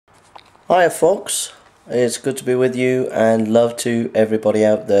Hiya folks, it's good to be with you and love to everybody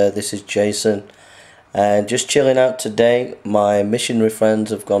out there. This is Jason and just chilling out today. My missionary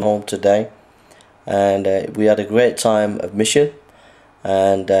friends have gone home today and we had a great time of mission,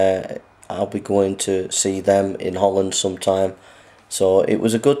 and I'll be going to see them in Holland sometime. So it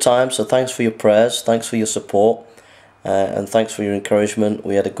was a good time, so thanks for your prayers, thanks for your support, and thanks for your encouragement.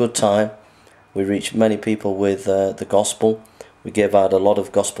 We had a good time. We reached many people with the gospel. We gave out a lot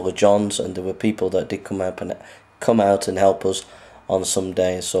of Gospel of John's, and there were people that did come out and help us on some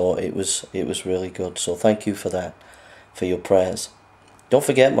days. So it was really good. So thank you for that, for your prayers. Don't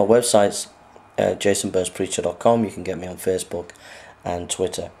forget my website's jasonburnspreacher.com. You can get me on Facebook and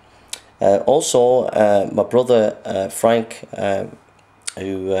Twitter. Also, my brother Frank,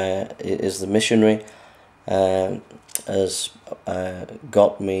 who is the missionary, has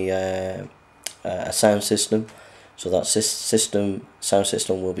got me a sound system. So that sound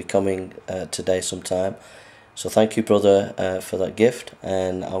system will be coming today sometime. So thank you, brother, for that gift,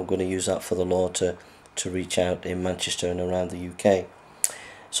 and I'm going to use that for the Lord to reach out in Manchester and around the UK.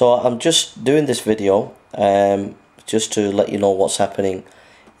 So I'm just doing this video just to let you know what's happening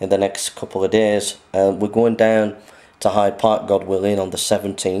in the next couple of days. We're going down to Hyde Park, God willing, on the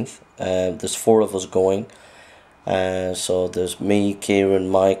 17th. There's 4 of us going. So there's me, Kieran,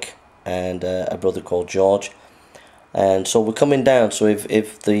 Mike, and a brother called George. And so we're coming down. So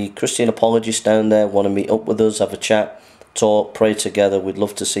if the Christian apologists down there want to meet up with us, have a chat, talk, pray together, we'd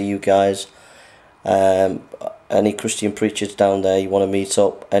love to see you guys. Any Christian preachers down there you want to meet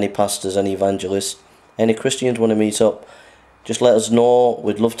up, any pastors, any evangelists, any Christians want to meet up, just let us know.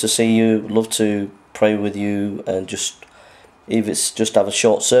 We'd love to see you, love to pray with you, and just if it's just have a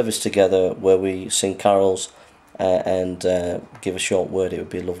short service together where we sing carols and give a short word, it would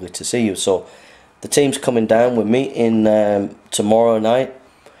be lovely to see you. So the team's coming down. We're meeting tomorrow night.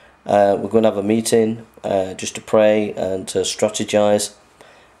 We're going to have a meeting just to pray and to strategize.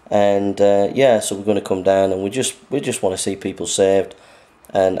 And yeah, so we're going to come down, and we just want to see people saved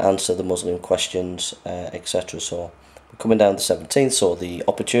and answer the Muslim questions, etc. So we're coming down the 17th. So the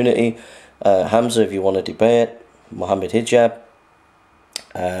opportunity, Hamza, if you want to debate, Mohammed Hijab,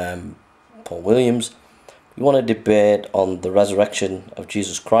 Paul Williams, you want to debate on the resurrection of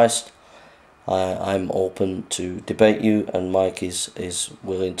Jesus Christ, I'm open to debate you, and Mike is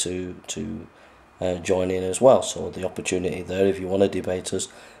willing to join in as well. So the opportunity there, if you want to debate us,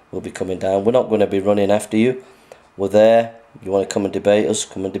 we'll be coming down. We're not going to be running after you. We're there. If you want to come and debate us,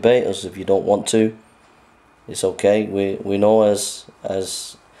 come and debate us. If you don't want to, it's okay. We know as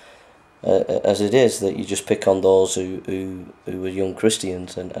it is that you just pick on those who are young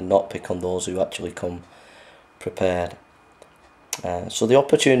Christians and not pick on those who actually come prepared. So the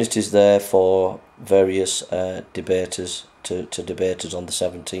opportunity is there for various debaters to debate us on the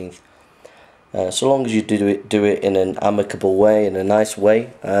 17th. So long as you do it in an amicable way, in a nice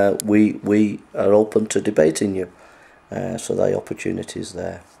way, we are open to debating you. So the opportunity is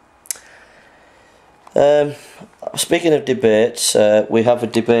there. Speaking of debates, we have a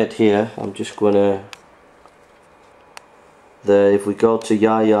debate here. I'm just going to... If we go to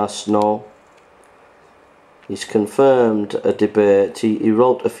Yahya Snow, he's confirmed a debate. He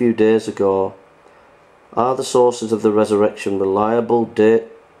wrote a few days ago, are the sources of the resurrection reliable? Date,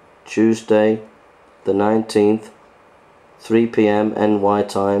 Tuesday the 19th, 3 PM NY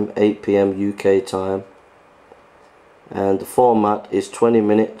time, 8 PM UK time, and the format is 20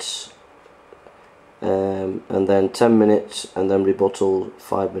 minutes and then 10 minutes and then rebuttal,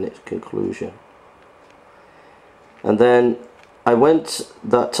 5 minutes conclusion. And then I went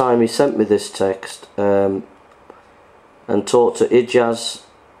that time he sent me this text and talked to Ijaz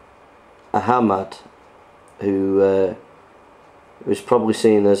Ahmad, who is probably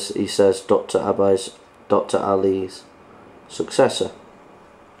seen as, he says, Dr. Ali's successor.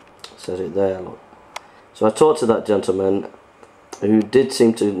 It says it there, look. So I talked to that gentleman who did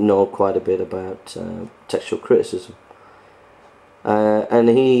seem to know quite a bit about textual criticism. And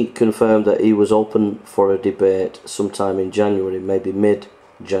he confirmed that he was open for a debate sometime in January, maybe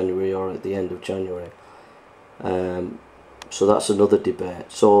mid-January or at the end of January. So that's another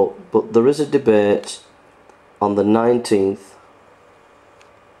debate. So, but there is a debate on the 19th.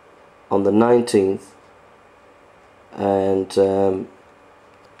 And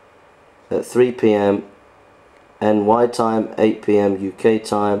at 3 PM NY time, 8 PM UK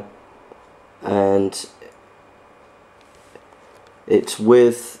time, and it's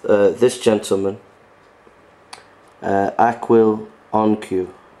with this gentleman, Aqil Onque.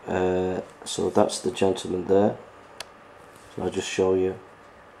 So that's the gentleman there. So I'll just show you.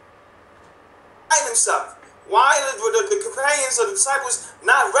 Himself. Why are the companions or the disciples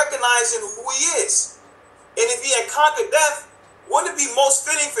not recognizing who he is? And if he had conquered death, wouldn't it be most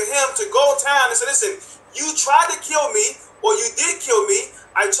fitting for him to go down and say, listen, you tried to kill me, or you did kill me.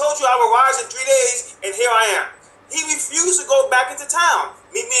 I told you I would rise in 3 days, and here I am. He refused to go back into town.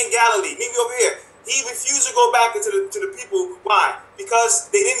 Meet me in Galilee. Meet me over here. He refused to go back into the people. Why? Because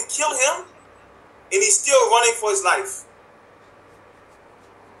they didn't kill him, and he's still running for his life.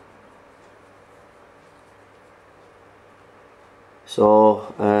 So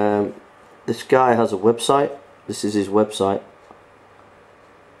this guy has a website. This is his website.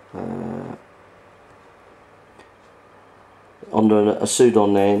 Under a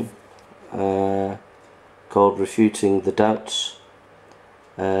pseudonym called Refuting the Doubts.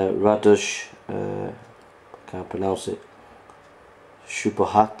 Radush, can't pronounce it,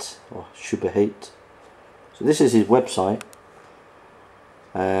 Shubahat or Shubahate. So this is his website,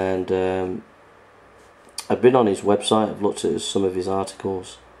 and I've been on his website. I've looked at some of his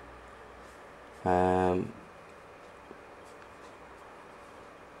articles. So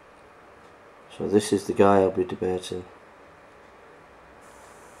this is the guy I'll be debating.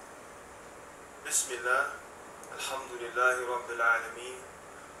 Bismillah, alhamdulillahi rabbil alameen,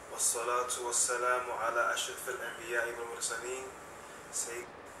 wassalatu wassalamu ala ashraf al-anbiya'i wal mursaleen. Say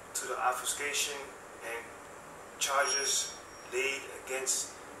to the obfuscation and charges laid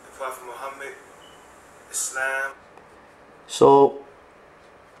against the Prophet Muhammad, Islam. So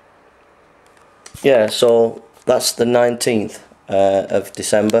yeah, so that's the 19th of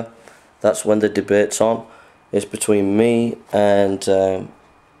December. That's when the debate's on. It's between me and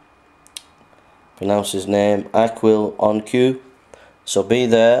pronounce his name, Aqil Onque. So be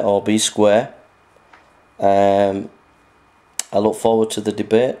there or be square. I look forward to the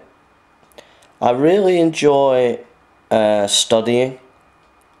debate. I really enjoy studying.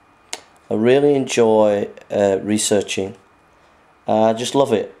 I really enjoy researching. I just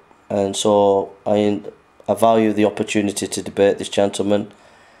love it, and so I value the opportunity to debate this gentleman.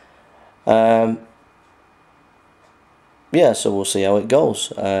 Yeah, so we'll see how it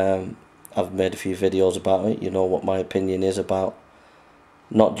goes. I've made a few videos about it. You know what my opinion is about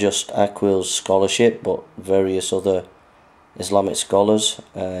not just Aqil's scholarship, but various other Islamic scholars.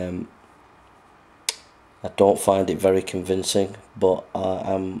 I don't find it very convincing, but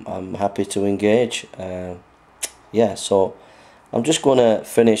I'm happy to engage. Yeah, so I'm just going to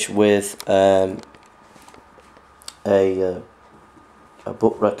finish with a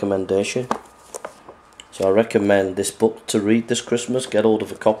book recommendation. So I recommend this book to read this Christmas. Get hold of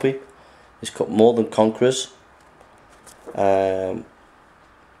a copy. It's called More Than Conquerors,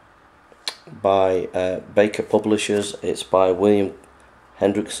 by Baker Publishers. It's by William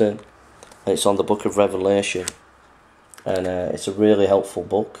Hendrickson, and it's on the Book of Revelation, and it's a really helpful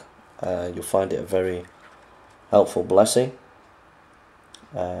book. You'll find it a very helpful blessing.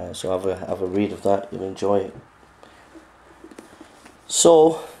 So have a read of that. You'll enjoy it.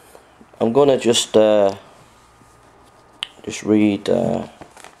 So I'm gonna just read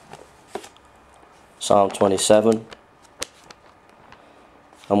Psalm 27.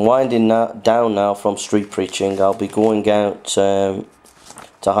 I'm winding down now from street preaching. I'll be going out to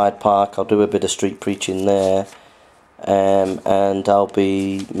Hyde Park. I'll do a bit of street preaching there, and I'll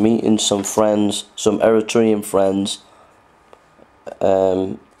be meeting some friends, some Eritrean friends,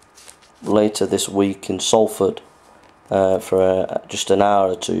 later this week in Salford for just an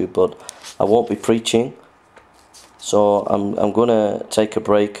hour or two. But I won't be preaching, so I'm gonna take a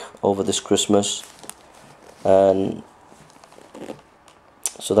break over this Christmas, and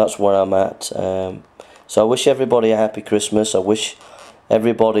so that's where I'm at. So I wish everybody a happy Christmas. I wish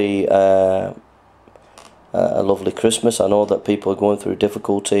everybody a lovely Christmas. I know that people are going through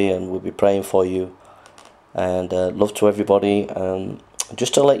difficulty, and we'll be praying for you. And love to everybody.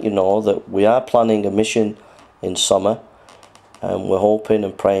 Just to let you know that we are planning a mission in summer, and we're hoping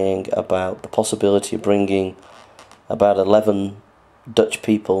and praying about the possibility of bringing about 11 Dutch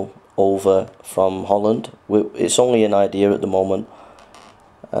people over from Holland. It's only an idea at the moment.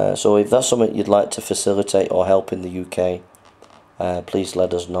 So if that's something you'd like to facilitate or help in the UK, please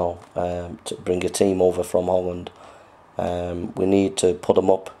let us know, to bring a team over from Holland. We need to put them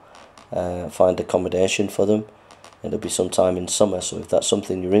up, find accommodation for them. It'll be sometime in summer, so if that's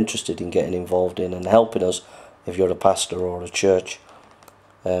something you're interested in getting involved in and helping us, if you're a pastor or a church,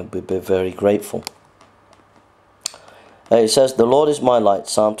 we'd be very grateful. It says, the Lord is my light,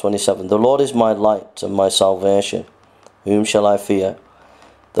 Psalm 27. The Lord is my light and my salvation. Whom shall I fear?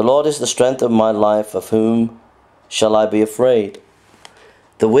 The Lord is the strength of my life. Of whom shall I be afraid?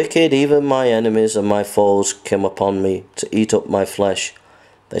 The wicked, even my enemies and my foes, came upon me to eat up my flesh.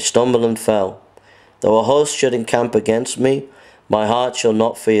 They stumbled and fell. Though a host should encamp against me, my heart shall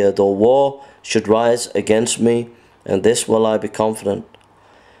not fear. Though war should rise against me, and this will I be confident.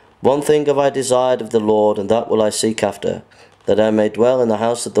 One thing have I desired of the Lord, and that will I seek after, that I may dwell in the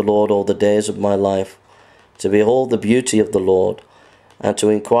house of the Lord all the days of my life, to behold the beauty of the Lord, and to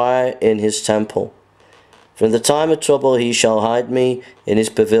inquire in his temple. For in the time of trouble he shall hide me in his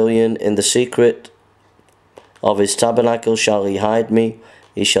pavilion, in the secret of his tabernacle shall he hide me,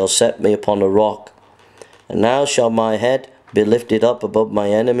 he shall set me upon a rock. And now shall my head be lifted up above my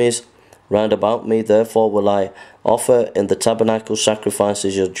enemies round about me. Therefore will I offer in the tabernacle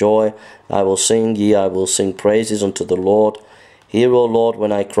sacrifices of joy. I will sing praises unto the Lord. Hear, O Lord,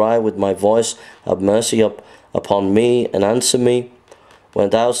 when I cry with my voice, have mercy upon me, and answer me. When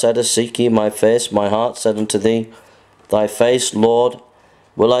thou saidst, seek ye my face, my heart said unto thee, thy face, Lord,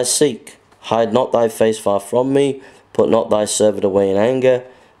 will I seek. Hide not thy face far from me, put not thy servant away in anger.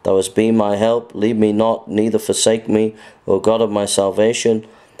 Thou hast been my help, leave me not, neither forsake me, O God of my salvation.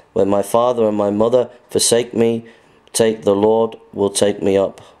 When my father and my mother forsake me, the Lord will take me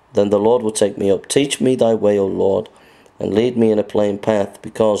up. Then the Lord will take me up. Teach me thy way, O Lord, and lead me in a plain path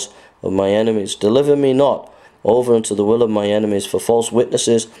because of my enemies. Deliver me not over unto the will of my enemies, for false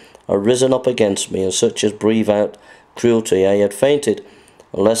witnesses are risen up against me, and such as breathe out cruelty. I had fainted,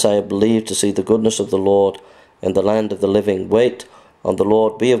 unless I had believed to see the goodness of the Lord in the land of the living. Wait on the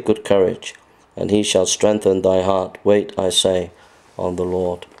Lord, be of good courage, and he shall strengthen thy heart. Wait, I say, on the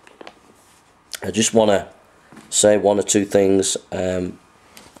Lord. I just want to say one or two things,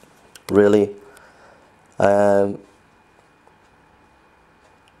 really.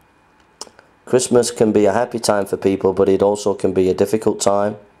 Christmas can be a happy time for people, but it also can be a difficult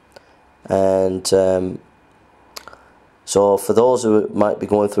time. And so for those who might be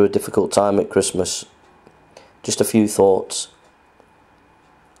going through a difficult time at Christmas, just a few thoughts.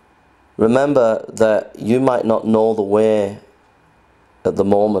 Remember that you might not know the way at the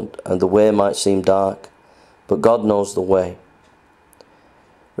moment, and the way might seem dark, but God knows the way.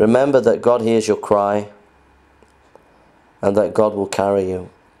 Remember that God hears your cry, and that God will carry you.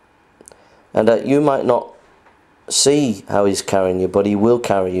 And that you might not see how he's carrying you, but he will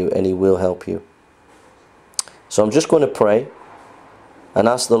carry you and he will help you. So I'm just going to pray and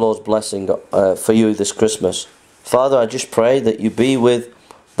ask the Lord's blessing for you this Christmas. Father, I just pray that you be with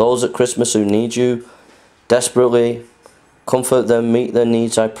those at Christmas who need you desperately. Comfort them, meet their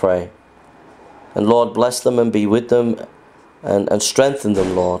needs, I pray. And Lord, bless them and be with them and strengthen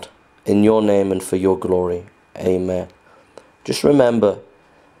them, Lord, in your name and for your glory. Amen. Just remember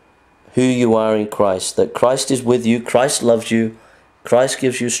who you are in Christ, that Christ is with you, Christ loves you, Christ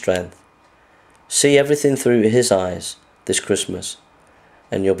gives you strength. See everything through his eyes this Christmas,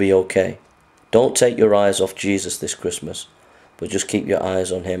 and you'll be okay. Don't take your eyes off Jesus this Christmas, but just keep your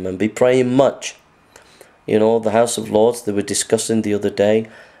eyes on him and be praying much. You know, the House of Lords, they were discussing the other day,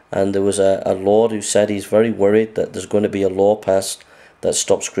 and there was a Lord who said he's very worried that there's going to be a law passed that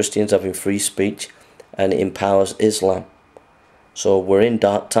stops Christians having free speech and it empowers Islam. So we're in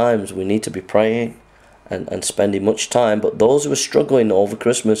dark times. We need to be praying and spending much time. But those who are struggling over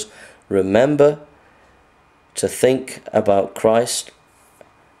Christmas, remember to think about Christ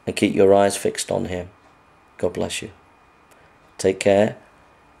and keep your eyes fixed on him. God bless you. Take care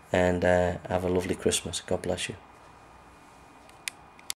and have a lovely Christmas. God bless you.